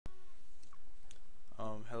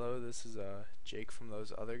this is Jake from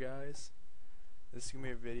those other guys. This is going to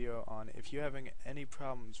be a video on if you're having any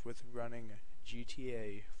problems with running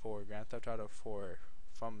GTA 4, Grand Theft Auto 4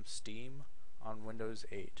 from Steam on Windows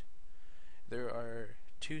 8. There are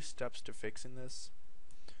two steps to fixing this.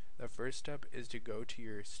 The first step is to go to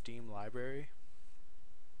your Steam library.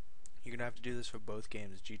 You're going to have to do this for both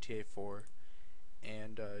games, GTA 4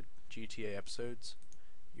 and GTA episodes.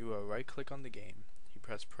 You right click on the game, you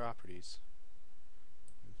press properties,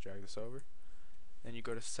 drag this over, then you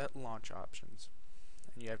go to set launch options,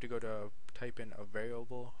 and you have to go to type in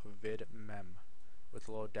availablevidmem with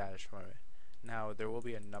a little dash from it. Now there will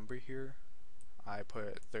be a number here. I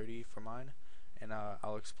put 30 for mine, and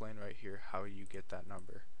I'll explain right here how you get that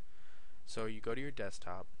number. So you go to your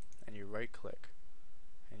desktop and you right click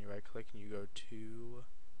and you go to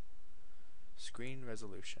screen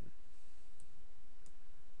resolution,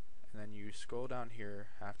 and then you scroll down here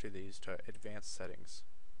after these to advanced settings,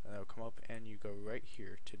 and it'll come up and you go right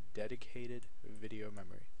here to dedicated video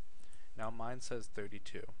memory. Now mine says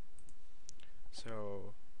 32,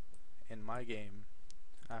 so in my game,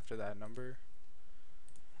 after that number,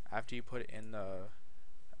 after you put in the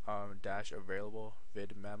dash available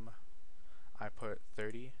vidmem, I put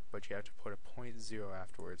 30, but you have to put a 0.0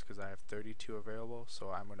 afterwards because I have 32 available,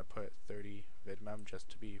 so I'm going to put 30 vidmem just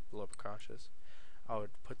to be a little bit cautious. I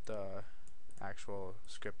would put the actual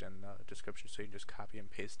script in the description, so you can just copy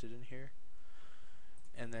and paste it in here,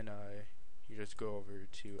 and then you just go over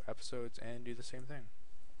to episodes and do the same thing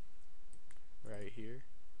right here.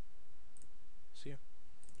 See?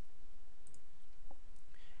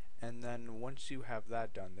 And then once you have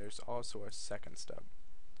that done, there's also a second step.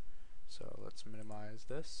 So let's minimize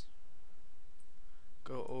this.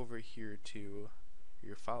 Go over here to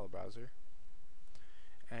your file browser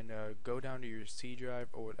and go down to your C drive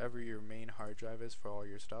or whatever your main hard drive is for all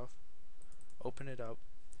your stuff. Open it up,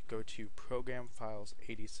 go to Program Files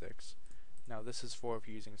 86. Now this is for if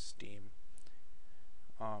you're using Steam.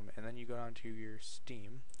 And then you go down to your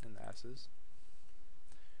Steam in the S's.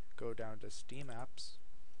 Go down to Steam Apps,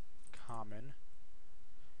 Common,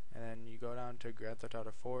 and then you go down to Grand Theft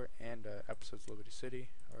Auto 4 and Episodes Liberty City,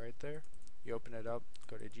 right there. You open it up,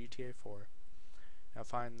 go to GTA 4. Now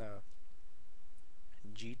find the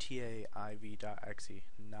GTA IV.exe,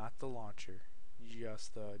 not the launcher,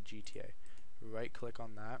 just the GTA. Right click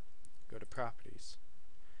on that, go to Properties.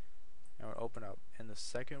 Now it'll open up, and the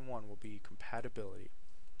second one will be Compatibility.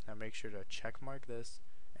 Now make sure to check mark this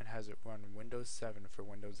and has it run Windows 7 for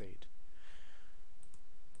Windows 8.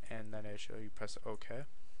 And then you press OK,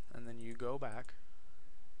 and then you go back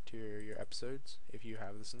to your episodes if you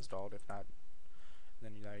have this installed. If not,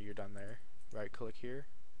 then you're done there. Right click here,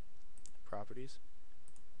 Properties,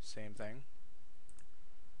 same thing,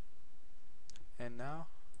 and now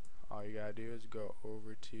all you gotta do is go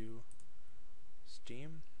over to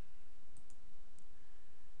Steam,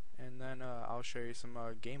 and then I'll show you some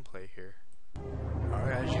gameplay here.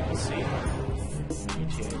 Alright, as you can see,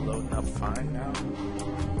 GTA loading up fine now.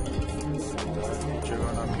 The intro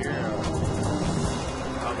going up here.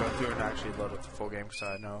 I'll go through and actually load up the full game because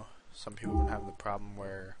I know some people have been having the problem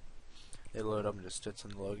where they load up and just sits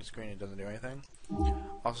in the loading screen and it doesn't do anything.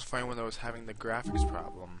 Also, for anyone that was having the graphics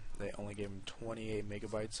problem, they only gave them 28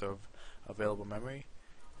 megabytes of available memory.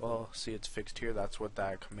 Well, see, it's fixed here. That's what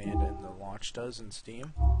that command in the launch does in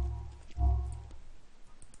Steam.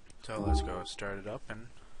 So let's go start it up and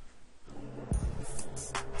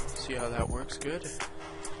see how that works good. It's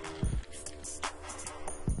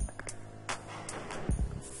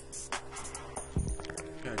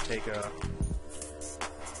gonna take a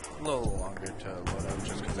little longer to load up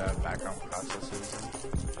just because I have background processes and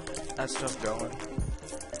that stuff going.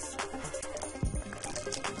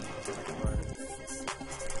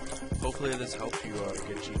 But hopefully this helps you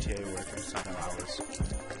get GTA working. So I know I was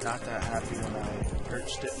not that happy when I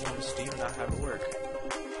purchased it from Steam, not have it work.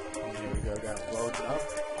 And here we go, got it loaded up.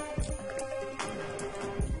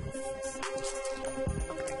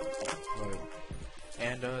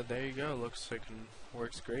 And there you go, looks like it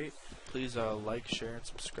works great. Please like, share, and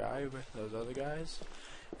subscribe those other guys.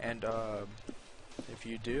 And if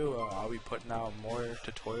you do, I'll be putting out more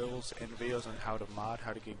tutorials and videos on how to mod,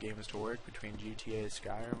 how to get games to work between GTA,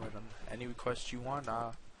 Skyrim, and any requests you want.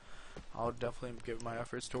 I'll definitely give my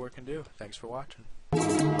efforts to work and do. Thanks for watching.